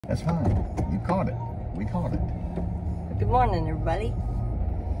That's fine. You caught it. We caught it. Good morning, everybody.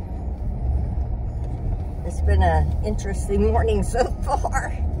 It's been an interesting morning so far.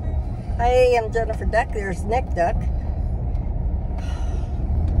 Hi, I'm Jennifer Duck. There's Nick Duck.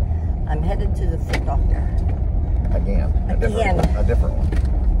 I'm headed to the foot doctor. Again. A different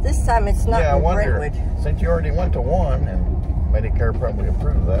one. This time it's not in Brentwood. Since you already went to one and Medicare probably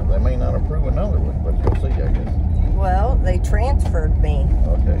approved that, they may not approve another one, but you'll see, I guess. Well, they transferred me.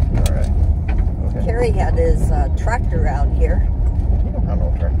 Okay, all right. Okay. Kerry had his tractor out here. You don't have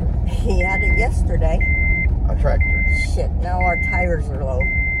no tractor. He had it yesterday. A tractor? Shit, now our tires are low.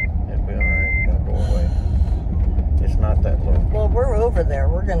 It'll be all right. It'll go away. It's not that low. Well, we're over there.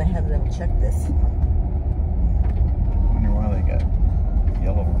 We're going to have them check this. I wonder why they got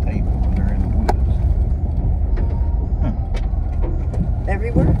yellow tape over there in the woods. Huh.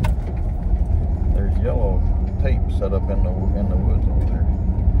 Everywhere? There's yellow tape set up in the woods over there.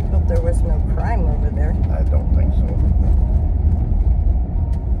 Hope there was no crime over there. I don't think so.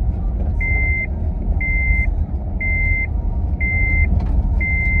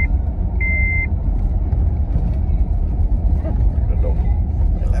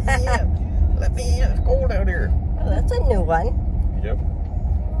 Let me in. It's cold out here. Oh, that's a new one. Yep.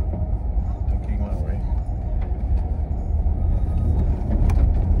 Took you my way.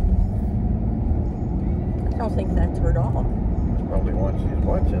 I don't think that's her dog. It's probably one she's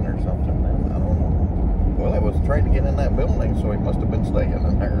watching or something. Then I don't know. Well, I was trying to get in that building, so he must have been staying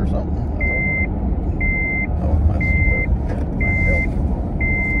in there or something. I don't know. Oh, my seatbelt. My help.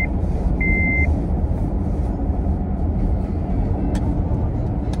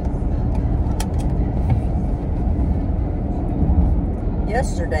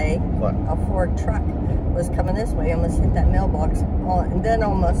 Yesterday, what? A Ford truck was coming this way, almost hit that mailbox, and then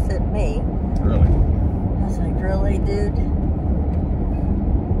almost hit me. Really? I was like, really, dude?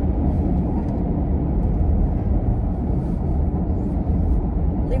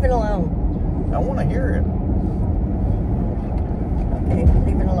 Leave it alone. I want to hear it. Okay,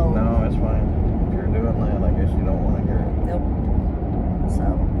 leave it alone. No, it's fine. If you're doing that, I guess you don't want to hear it. Nope. So,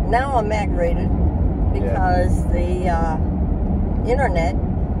 now I'm aggravated because the internet,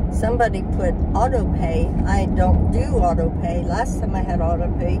 somebody put auto pay. I don't do auto pay. Last time I had auto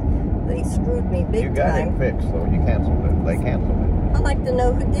pay, they screwed me big time. You got it fixed though. You canceled it. They canceled it. I'd like to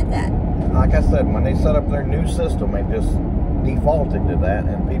know who did that. Like I said, when they set up their new system, they just defaulted to that,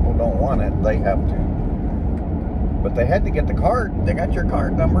 and people don't want it. They have to. But they had to get the card. They got your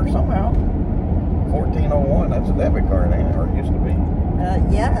card number somehow. 1401. That's a debit card, ain't it? Or it used to be.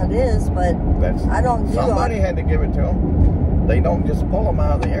 Yeah, it is, but I don't do. Somebody had to give it to them. They don't just pull them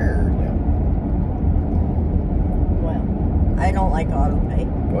out of the air. Well, I don't like auto pay.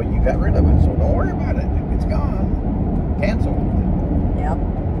 Well, you got rid of it, so don't worry about it. It's gone. Cancel. Yep.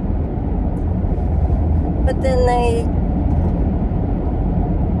 But then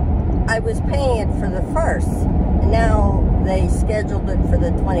I was paying it for the 1st, and now they scheduled it for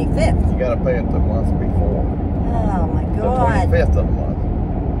the 25th. You got to pay it the month before. Oh my God. The 25th of the month.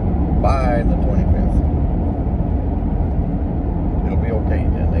 By the 25th. It'll be okay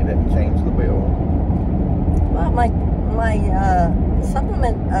then. They didn't change the bill. Well, my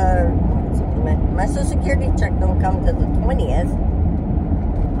my Social Security check don't come to the 20th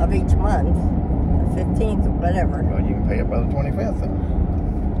of each month, the 15th or whatever. Well, you can pay it by the 25th then.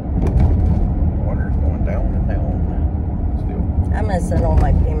 Water's going down and down still. I'm going to send all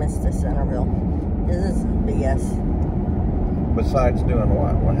my payments to Centerville. This is BS. Besides doing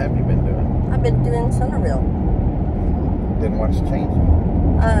what? What have you been doing? I've been doing Centerville. Then what's changing?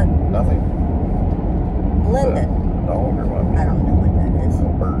 Nothing? Linden. The dog or what? I don't know what that is.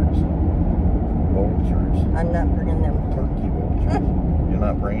 No birds. Vultures. I'm not bringing them. Turkey vultures. You're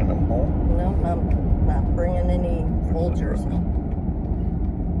not bringing them home? No, I'm not bringing any vultures.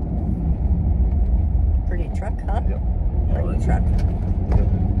 Pretty truck, huh? Yep. Pretty truck. Yep.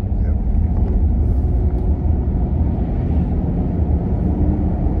 Yep.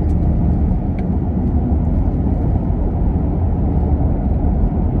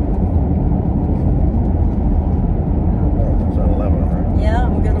 Yeah,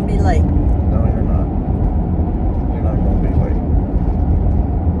 I'm gonna be late. No, you're not. You're not gonna be late.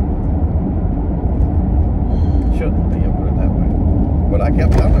 Shouldn't be, I'll put it that way. But I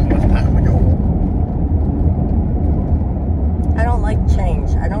kept telling you it's time to go. I don't like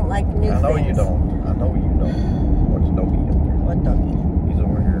change. I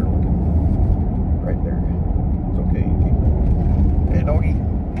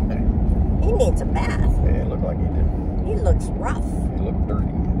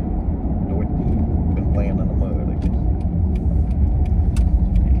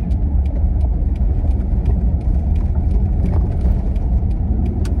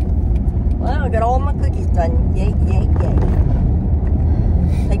done. Yay, yay, yay.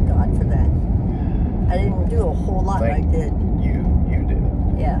 Thank God for that. I didn't do a whole lot. I did. You did.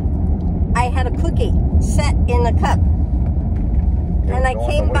 Yeah. I had a cookie set in a cup. And I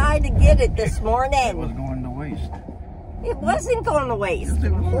came by to get it this morning. It was going to waste. It wasn't going to waste. Yes,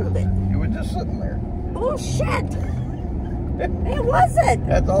 it was. Hold it. It was just sitting there. Bullshit. It wasn't.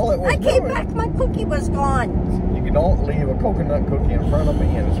 That's all it was. I came back, my cookie was gone. You don't leave a coconut cookie in front of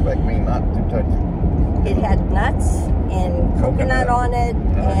me and expect me not to touch it. It had nuts and coconut on it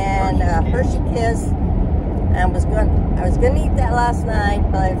and Hershey Kiss. I was gonna eat that last night,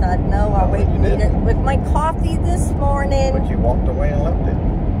 but I thought, no, I'll wait and eat it with my coffee this morning. But you walked away and left it.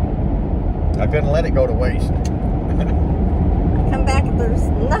 I couldn't let it go to waste. I come back and there's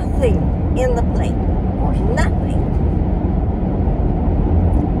nothing in the plate. Nothing.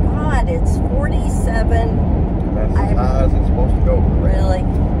 God, it's 47. And that's as high as it's supposed to go. Really?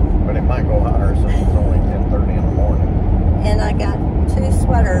 But it might go higher since it's only 10:30 in the morning. And I got 2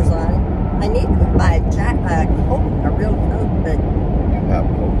 sweaters on. I need to buy a coat, a real coat, but you have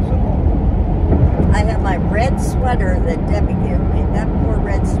coats at home. I have my red sweater that Debbie gave me. That poor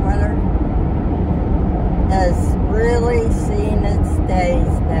red sweater has really seen its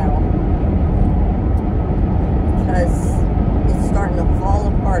days now. Because it's starting to fall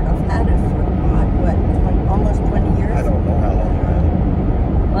apart. I've had it for, almost 20 years? I don't know how long you had it.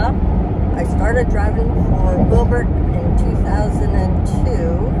 Well, I started driving for Wilbert in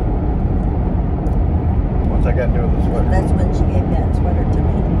 2002. What's that got to do with the sweater? That's when she gave that sweater to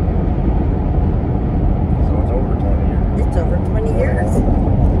me. So it's over 20 years. It's over 20 years.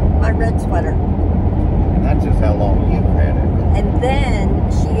 My red sweater. And that's just how long you've had it. And then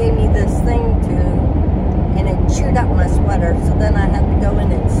she gave me this thing and it chewed up my sweater, so then I had to go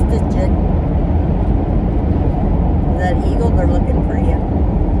in and stitch it. That eagle, they're looking for you.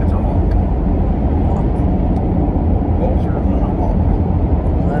 It's a hawk. Hawk. Vulture and a hawk.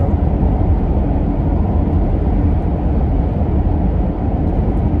 Hello.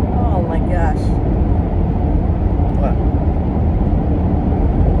 Oh my gosh. What?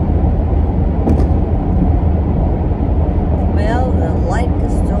 Well, the light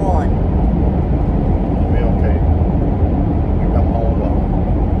is still on. It'll be okay. We come home,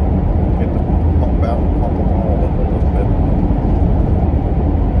 get the pump out, pump them all up a little bit.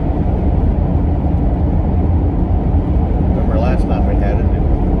 Remember last time we had it, we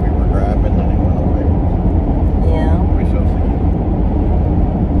were driving and it went away. Yeah. We shall see.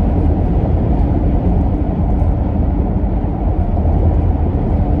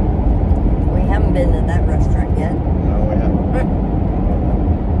 We haven't been to that restaurant yet. No, we haven't.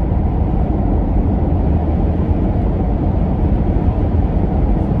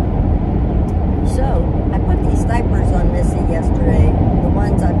 So, I put these diapers on Missy yesterday. The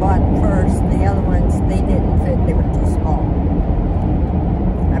ones I bought first, the other ones, they didn't fit. They were too small.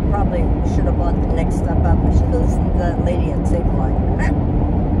 I probably should have bought the next step up. I should have listened to that lady at Save Life.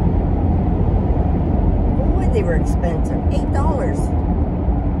 Boy, they were expensive. $8.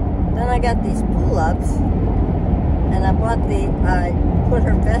 Then I got these pull-ups. And I put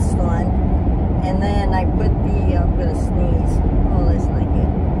her vest on. And then I put the, I'm going to sneeze. Oh, that's not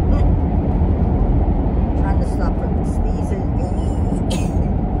good. Trying to stop from sneezing.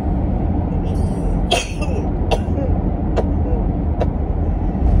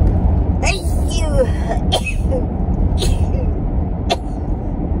 Thank you.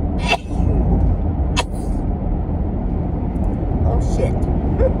 Oh shit.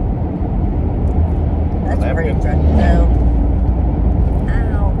 That's pretty drunk. No.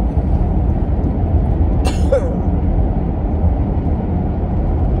 Ow.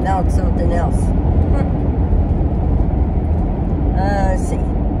 Now it's something else. Let's see.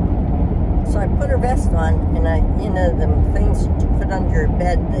 So I put her vest on, and you know, the things you put under your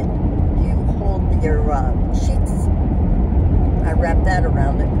bed that you hold your sheets. I wrapped that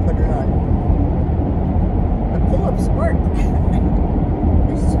around it and put it on. The pull-ups work.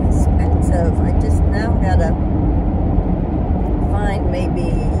 They're so expensive. I just now gotta find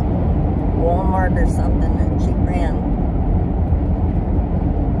maybe Walmart or something, a cheap brand.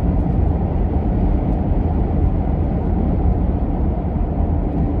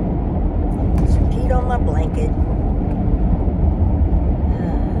 On my blanket.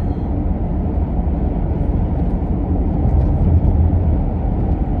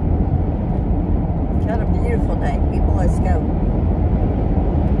 Got a beautiful day. People, let's go.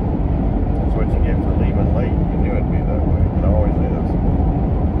 That's what you get for leaving late. You knew it'd be that way. It always is.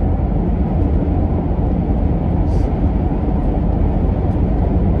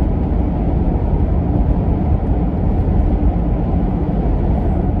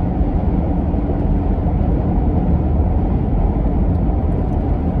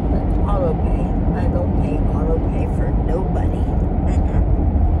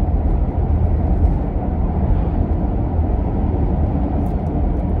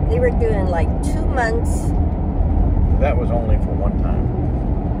 like 2 months. That was only for one time.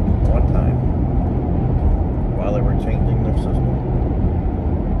 One time. While they were changing their system.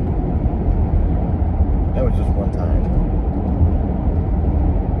 That was just one time.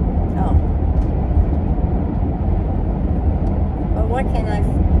 Oh. But why can't I?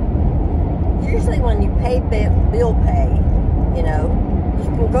 Usually when you pay bill pay, you know, you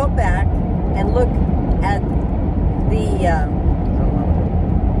can go back and look at the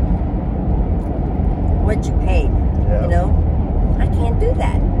what you paid. Yeah. You know, I can't do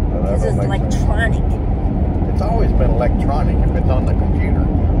that because it's electronic. It's always been electronic if it's on the computer.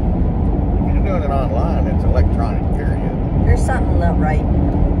 If you're doing it online, it's electronic, period. There's something not right.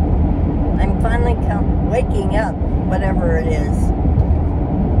 I'm finally waking up, whatever it is.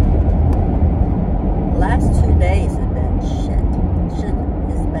 The last 2 days have been shit. Shit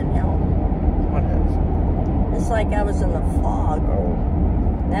has been hell. What is? It's like I was in the fog. Oh.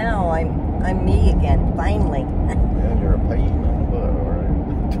 Now I'm me again, finally. Yeah, you're a pain in the butt, all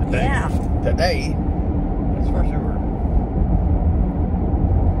right? Today. Yeah. Today. That's for sure.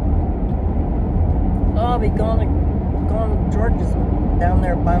 So I'll be going to George's down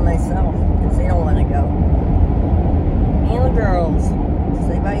there by myself because they don't want to go. Me and the girls.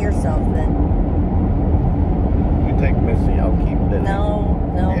 Stay by yourself then. You take Missy, I'll keep Denny. No.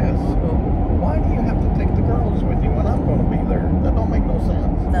 Yes. Why do you have to take the girls with you when I'm going to be there? That don't make no sense.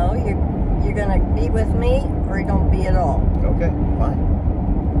 No, you're going to be with me or you don't be at all. Okay, fine.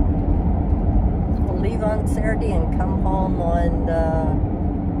 We'll leave on Saturday and come home on,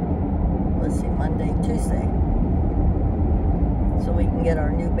 let's see, Monday, Tuesday. So we can get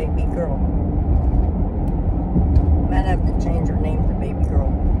our new baby girl. Might have to change her name to baby girl.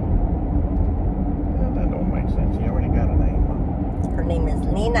 Well, that don't make sense. You already got a name, huh? Her name is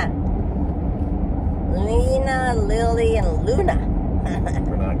Lena. Lena, Lily, and Luna.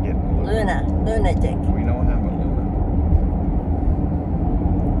 We're not getting Luna. Lunatic. We don't have a Luna.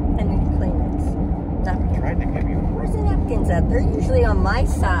 I need Kleenex. I Napkin. tried to give you a Where's the napkins at? They're usually on my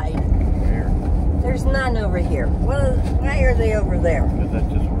side. here. There's none over here. Why are they over there? Because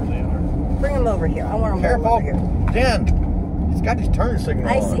that's just where they are. Bring them over here. I want them Careful. over here. Jen, he's got his turn signal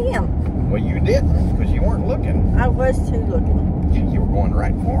I on. see him. Well, you didn't because you weren't looking. I was too looking. You were going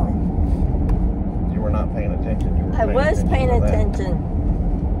right for him. You were not paying attention. You were I was paying to that. attention.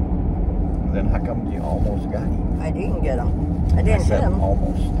 Then how come you almost got him? I didn't get him. I didn't hit him.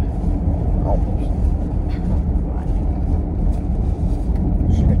 Almost. Almost.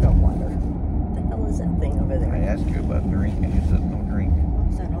 Should have got water. What the hell is that thing over I there? asked you about drink and you said no drink.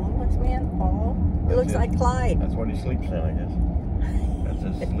 Is that a homeless man? Oh, he That's looks it. like Clyde. That's what he sleeps in, I guess. That's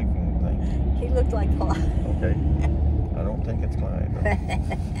his sleeping thing. He looked like Clyde. Okay. I don't think it's Clyde. No.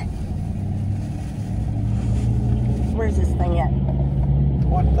 Where's this thing at?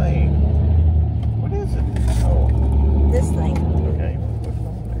 What thing? What is it? Oh, This thing. okay. Put it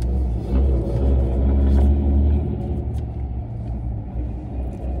over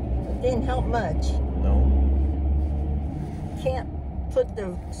It didn't help much. there. No. Can't put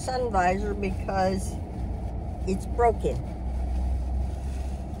the sun visor because it's broken.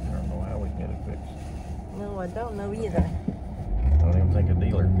 I don't know how we can get it fixed. No, I don't know either. I don't even think a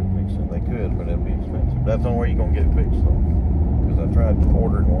dealer could fix it. They could, but it'd be expensive. That's the only way you're going to get it fixed, though. Because I tried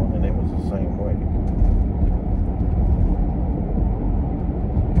ordering one, and it was the same way.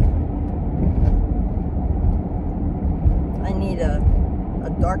 I need a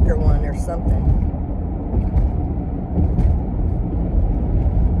darker one or something.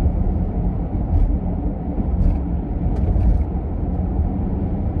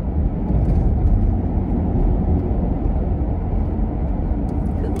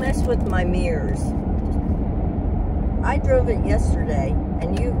 Who messed with my mirrors? I drove it yesterday,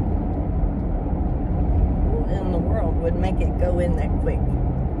 and who in the world would make it go in that quick?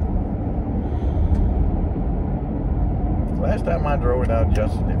 Last time I drove it, I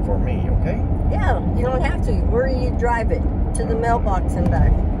adjusted it for me, okay? Yeah, you don't have to. Where do you drive it? To the mailbox and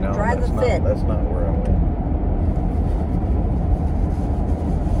back. No, Drive the that's fit. not, that's not where I went.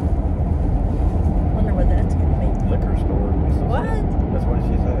 Wonder what that's gonna be. Liquor store. What? That's what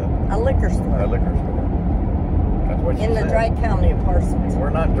she said. A liquor store. A liquor store. That's what she In the said. dry county of Parsons. We're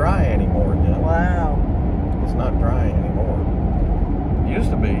not dry anymore, Jen. Wow. It's not dry anymore. It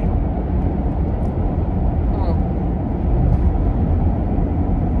used to be.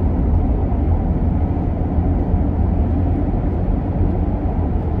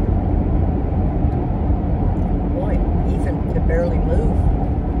 Boy, Ethan could barely move.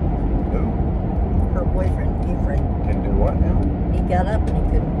 Who? Her boyfriend, Ethan, Can do what now? he got up and he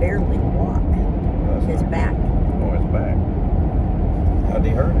could barely walk. That's His not- back. Oh, his back. How'd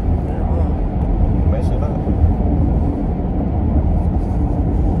he hurt it? Oh, mess it up.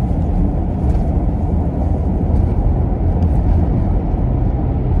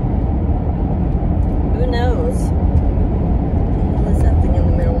 Who knows? What's that thing in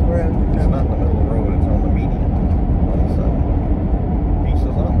the middle of the road? It's not in the middle of the road, it's on the median. It's piece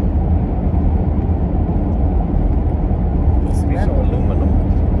of something. Piece of Piece of metal. aluminum.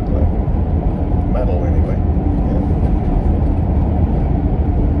 Like metal anyway.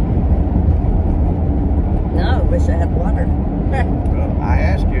 No, I wish I had water. Well, I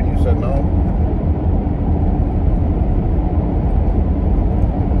asked you and you said no.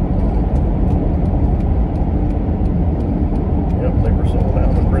 Yep, they were sold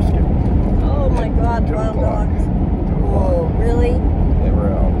out of brisket. Oh my God, 2 wild o'clock. dogs. 2 o'clock. Oh, really? They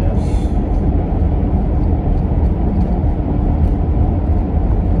were out, yes.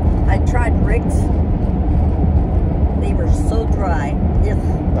 I tried Rick's. They were so dry. Ugh.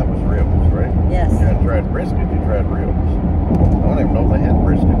 That was ribs, right? Yes. You hadn't tried brisket, you tried ribs. I don't even know if they had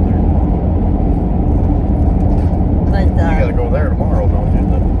brisket there. But You gotta go there tomorrow, don't you?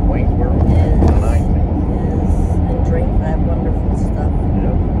 The Waynesboro? Yes. The 19th. yes, and drink that wonderful stuff.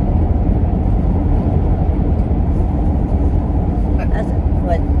 Yep. That's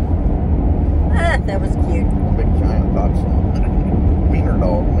what? That was cute. A big giant Dachshund. Wiener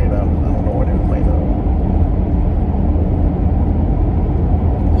dog made out of, I don't know what it was made of.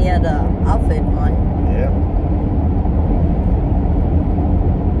 He had a outfit on. Yeah.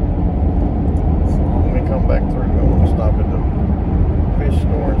 When we come back through, I want to stop at the fish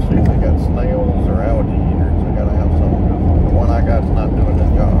store and see if they got snails or algae eaters. I gotta have some, because the one I got's not doing the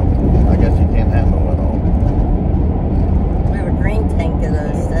job. I guess you can't handle it all. We have a green tank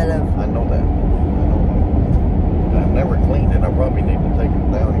instead of. I know that. I've never cleaned it. I probably need to take it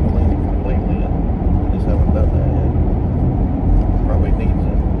down and clean it completely. I just haven't done that yet. Probably needs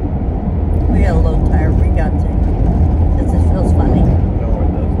it. We got a low tire. We got to. Because it feels funny. No,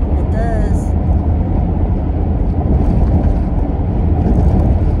 it doesn't. It does.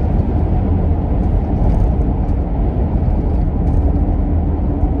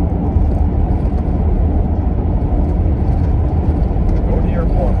 Go to your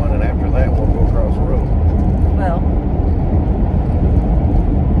appointment, and after that, we'll go across the road. Well,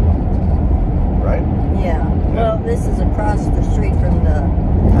 Right? yeah. Well, this is across the street from the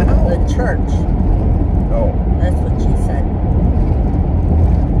I know. church. Oh, That's what she said.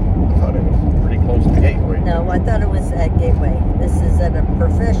 I thought it was pretty close to Gateway. No, I thought it was at Gateway. This is at a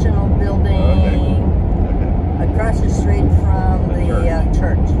professional building Okay. across the street from The the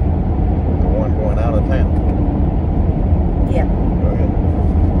church. The one going out of town. Yeah. Okay.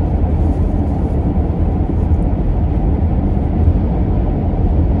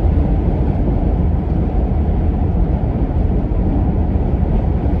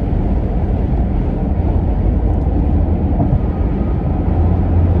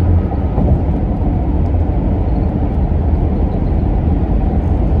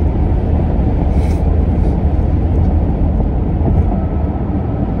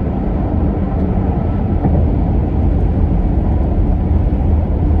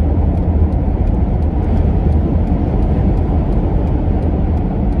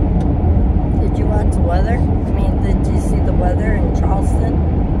 Did you watch the weather? I mean, did you see the weather in Charleston?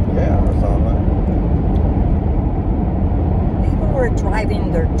 Yeah, I saw that. People were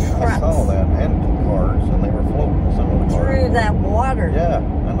driving their trucks I saw that, and cars, and they were floating some of the cars. through that water. Yeah,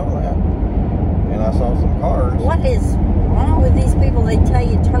 I know that. And I saw some cars. What is wrong with these people? They tell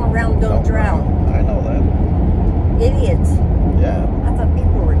you turn around, don't drown. I know that. Idiots. Yeah, I thought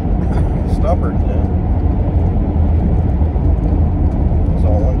people were. stubborn. Yeah. I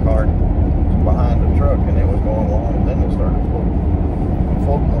saw one car behind the truck, and it was going along, and then it started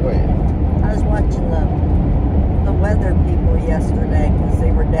floating away. I was watching the weather people yesterday because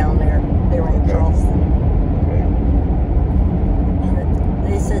they were down there. They were in Okay. Charleston. Okay. And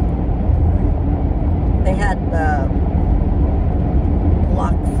they said they had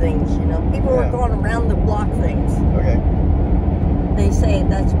block things, you know. People were Yeah. going around the block things. Okay. They say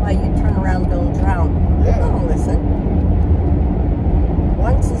that's why you turn around, don't drown. Yeah. Don't listen.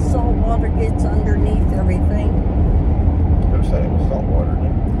 Once the salt water gets underneath everything, Who said it was salt water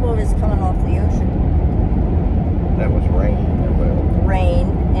then? well, it's coming off the ocean. That was rain. Well, Rain,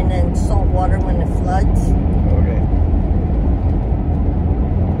 and then salt water when it floods. okay.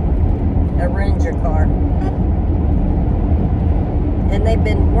 That ruins your car. And they've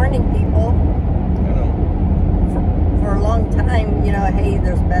been warning people I know. for a long time, you know, hey,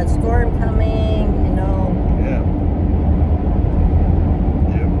 there's a bad storm coming, you know. Yeah.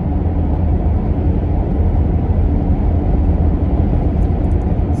 Yeah.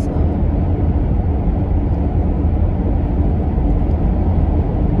 So,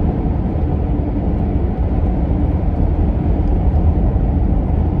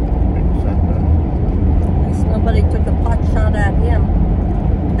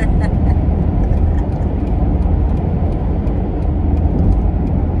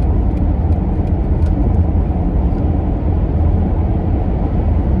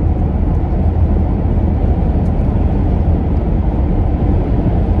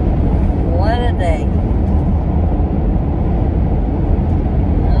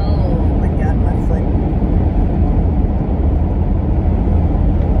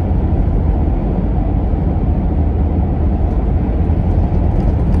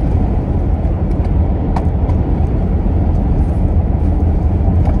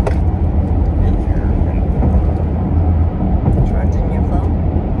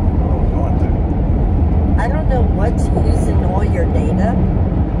 What's using all your data?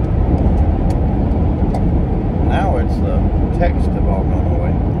 Now it's the text have all gone away.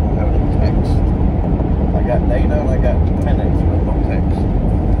 I don't have any text. I got data and I got minutes with no text.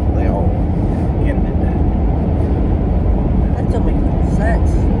 They all ended. That don't make no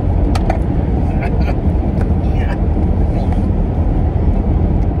sense. Yeah.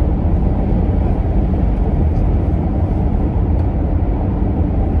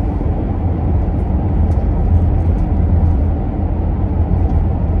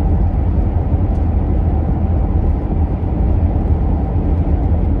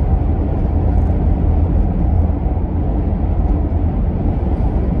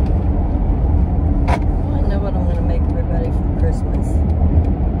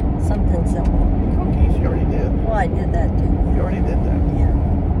 Something simple. Cookies, you already did. Well, I did that too. You already did that. Yeah.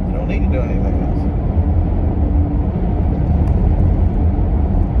 You don't need to do anything else.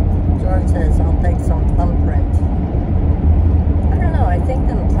 George says, I'll take some thumbprints. I don't know, I think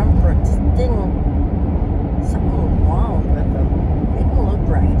them thumbprints didn't, something wrong with them. They didn't look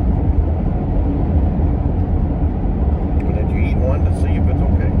right. But did you eat one to see if it's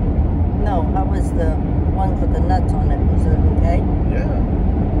okay? No, how was the one with the nuts on it? Was it okay? Yeah.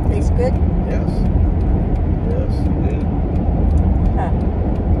 Tastes good? Yes. Yes, you did. Huh.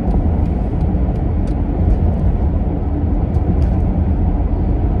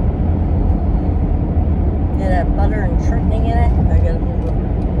 Yeah, that butter and shortening in it. I gotta move over.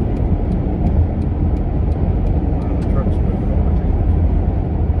 The truck's moving over to you.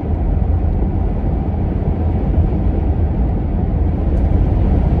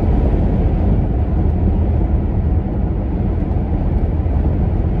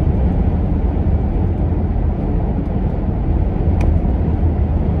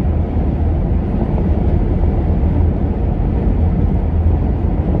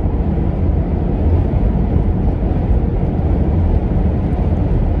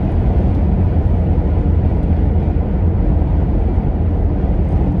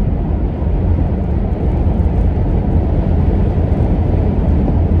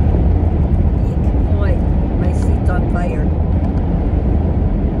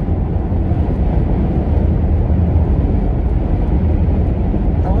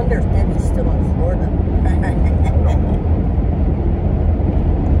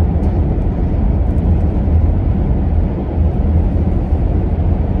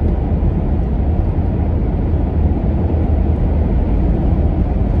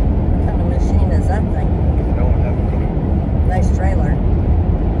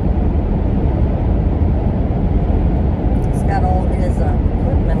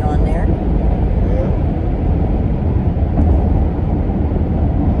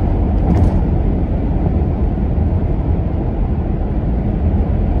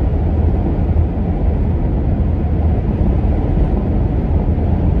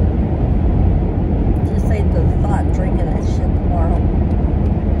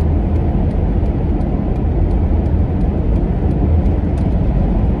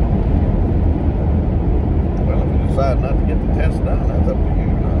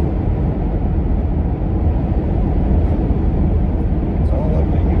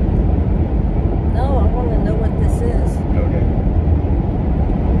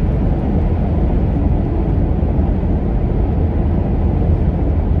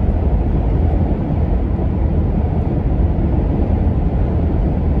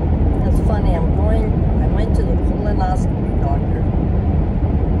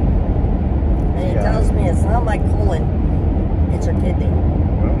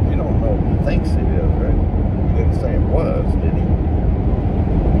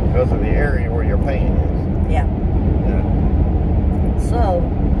 Because of the area where your pain is. Yeah. So,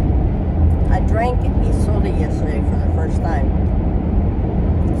 I drank a soda yesterday for the first time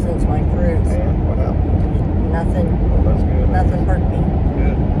since my cruise. And what happened? Nothing. Well, that's good. Nothing hurt me.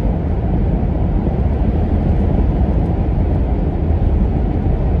 Good.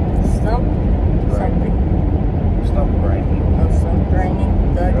 Stump? Something. Stump grinding. Oh, stump grinding.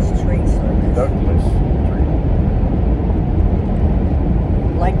 Doug's tree service. Douglas tree.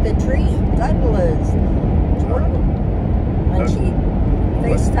 Like the tree. Douglas. Jordan. When she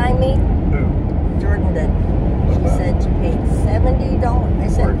FaceTimed me, Who? Jordan did. She said she paid $70. I For a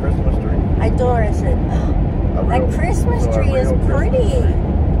said, Christmas tree? I told her, I said, A that real- Christmas so a tree is real Christmas pretty. tree.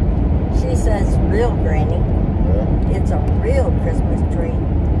 She says, real, Granny. Yeah. It's a real Christmas tree.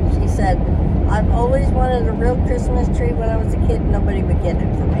 She said, I've always wanted a real Christmas tree. When I was a kid, nobody would get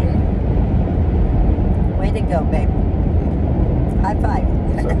it for me. Way to go, babe. High five.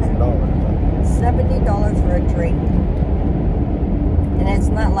 $70. $70 for a tree. And it's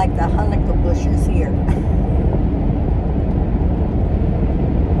not like the Hanukkah bushes here.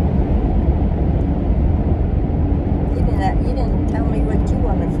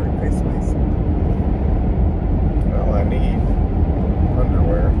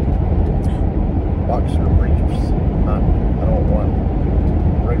 boxer briefs. I don't want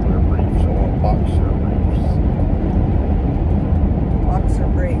regular briefs. I want boxer briefs. Boxer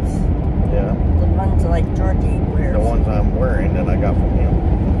briefs. Yeah. The ones like Georgie wears. The ones I'm wearing that I got from him.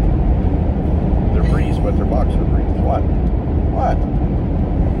 They're briefs, but they're boxer briefs. What? What?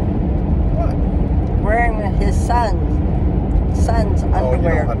 What? Wearing his son's underwear. You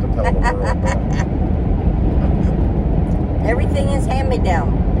don't have to tell the world that. Everything is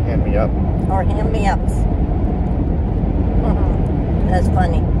hand-me-down. Hand-me-up. Or hand-me-ups. That's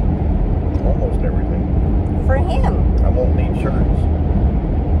funny. Almost everything. For him. I won't need shirts.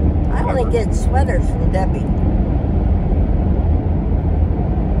 I only get sweaters from Debbie.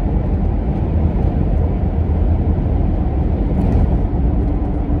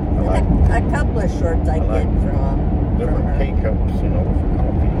 A couple of shorts I get from different her. K-cups, you know, for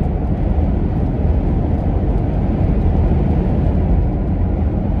coffee.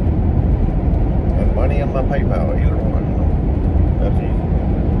 And money in my PayPal, either one, you know. That's easy.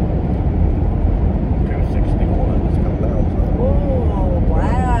 261, it's come down some. Oh,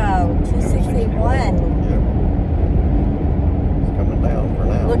 wow. 261. Yep. It's coming down for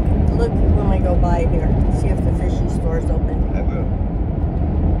now. Look when we go by here. See if the fishy store's open. I will.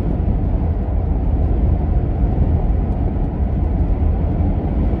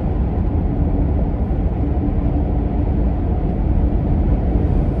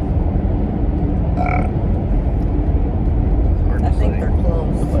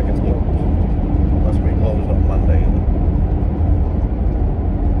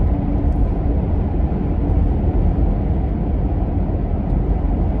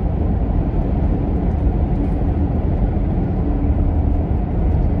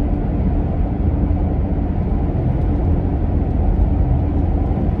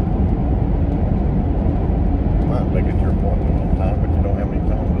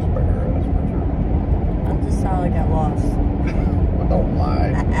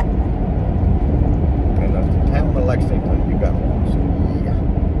 Lexington, you got lost. Yeah.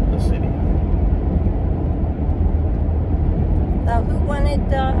 The city. Now, who wanted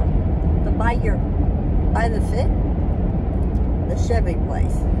to buy the fit? The Chevy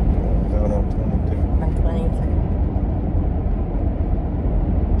place. Down on 22. On 22.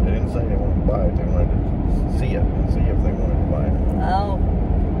 They didn't say they wanted to buy it. They wanted to see it and see if they wanted to buy it. Oh.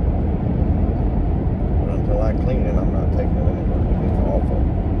 But until I clean it, I'm not taking it anywhere. It's awful.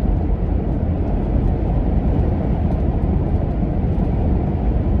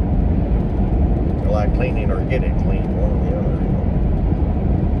 Like cleaning or get it clean, one or the other.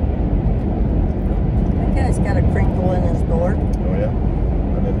 That guy's got a crinkle in his door. Oh yeah?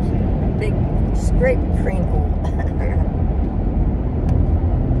 I didn't see it. Big scrape crinkle.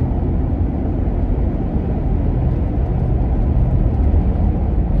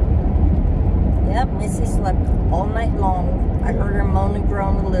 Yep, Missy slept all night long. I heard her moan and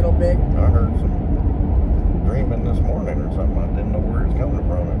groan a little bit. I heard some dreaming this morning or something. I didn't know where it's coming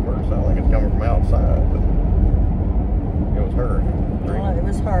from at first. I think it's coming from outside, but it was her. Oh, it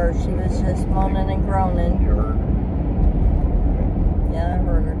was her. She was just moaning and groaning. You heard her? Yeah, I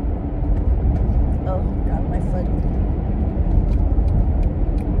heard her. Oh, got my foot.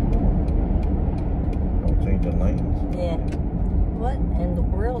 Don't change the lanes. Yeah. What in the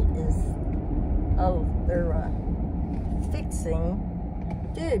world is... Oh, they're fixing...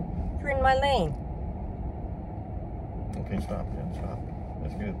 Dude, you're in my lane. Okay, stop. Yeah, stop.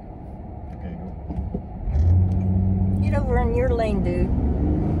 That's good. Okay, go. Get over in your lane, dude.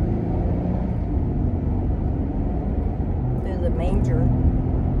 There's a manger.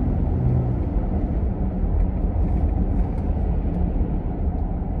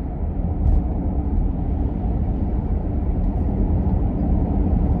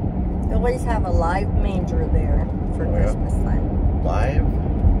 They always have a live manger there for Christmas time. Live?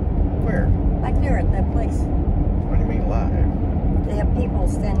 Where? Back there at that place. What do you mean live? They have people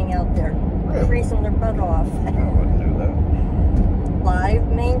standing out there, Really? freezing their butt off. I wouldn't do that. Live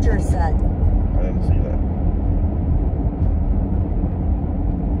manger set. I didn't see that.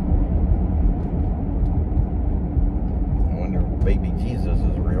 I wonder if baby Jesus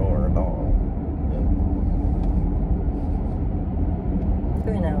is real or a doll.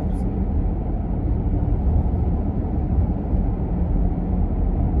 Who knows?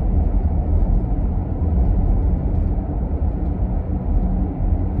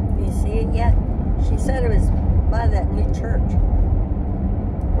 You see it yet? She said it was by that new church.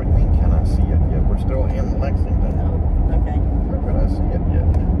 What do you mean, can I see it yet? We're still in Lexington. Oh, okay. Where could I see it yet?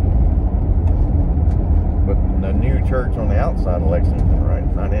 But the new church on the outside of Lexington, right?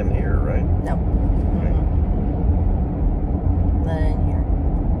 Not in here, right? No. Not in here.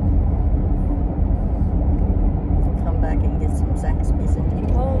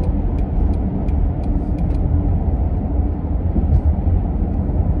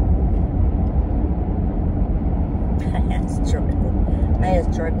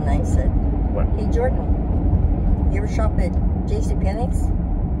 Jordan, I said. What? Hey, Jordan, you ever shop at JCPenney's?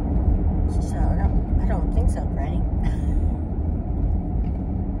 She said, I don't think so, Granny.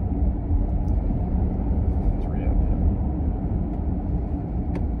 3 of them.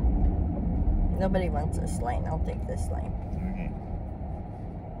 Nobody wants this lane. I'll take this lane. Okay.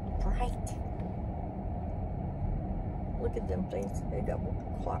 Bright. Look at them things. They got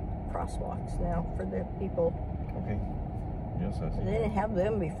crosswalks now for the people. Okay. Yes, I see. They didn't have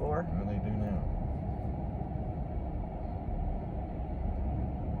them before. Well, they do now.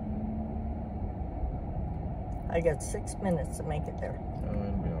 I got 6 minutes to make it there. Oh,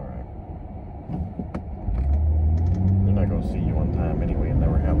 it'll be alright. They're not going to see you on time anyway. It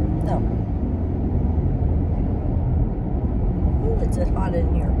never happens. No. Ooh, it's hot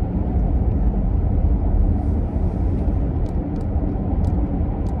in here.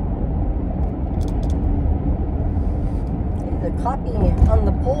 The copy on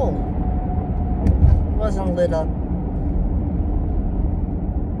the pole wasn't lit up.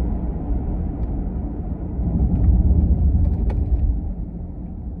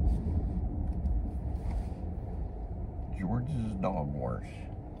 George's Dog Wash.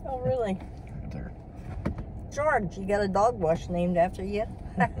 Oh, really? Right there. George, you got a dog wash named after you?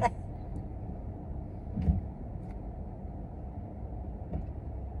 I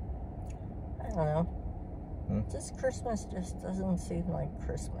don't know. This Christmas just doesn't seem like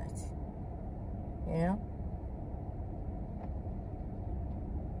Christmas. You know?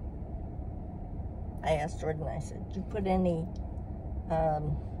 I asked Jordan, I said, did you put any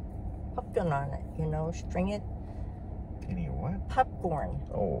popcorn on it? You know, string it? Any what? Popcorn.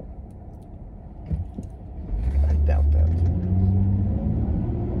 Oh. I doubt that.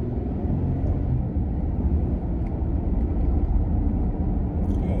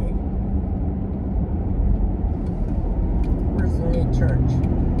 Okay. Where's the new church? You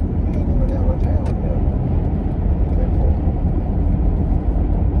ain't even down to town yet. Careful.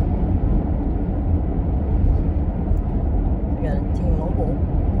 We got a T-Mobile.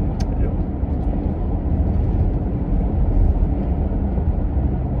 Yep.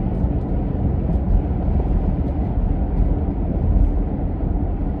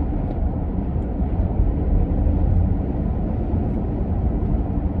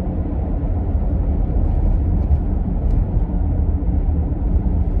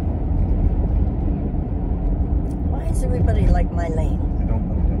 Why does everybody like my lane? I don't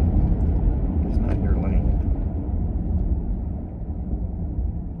know him. It's not your lane.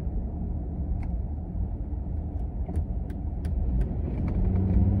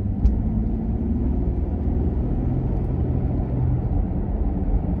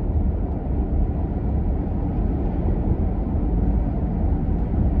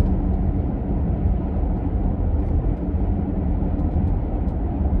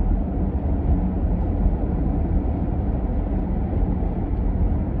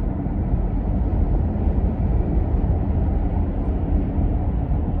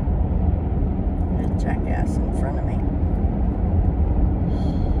 Jackass in front of me.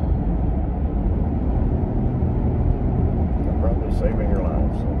 They're probably saving your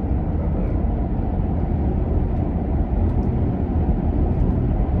life, so.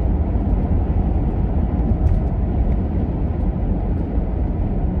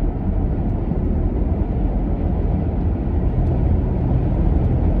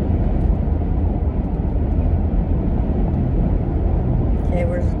 Okay,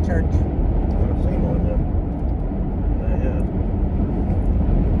 where's the church? I haven't seen one yet. Not yet.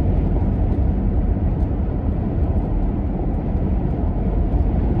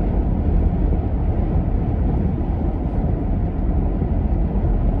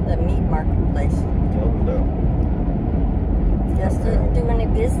 The meat marketplace. Closed up. Just didn't do any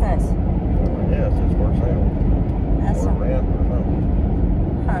business. Well, yes, it's for sale. That's Or rent or something.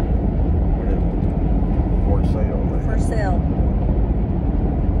 huh. What is it? For sale. man. For sale.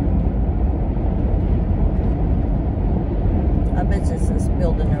 I bet it's this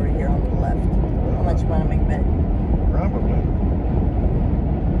building over here on the left. How much you want to make bet? Probably.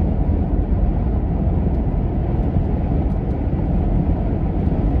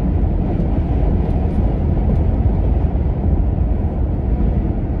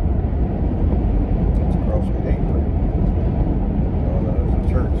 It's across from Gateway. Oh, no, there's a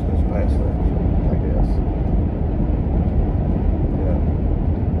church that's past there, I guess. Yeah.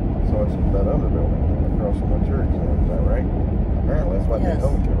 So it's that other building across from the church, is that right? Apparently that's what Yes. they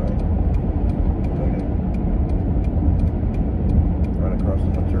told you, right? Okay. Right across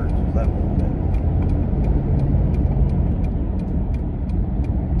from the church is that one.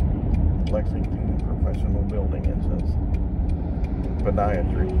 Lexington Professional Building, it says. But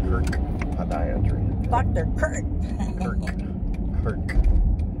Podiatry. Kirk Podiatry. Dr. Kurt. Kirk.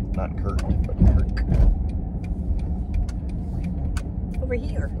 Not Kurt, but Kirk. Over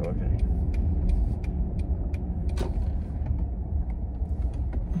here. Okay.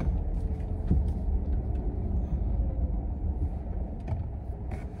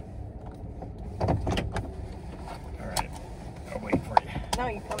 No,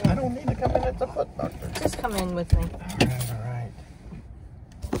 you come I in. don't need to come in at the foot doctor. Just come in with me. All right.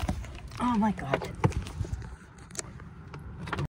 Oh my God.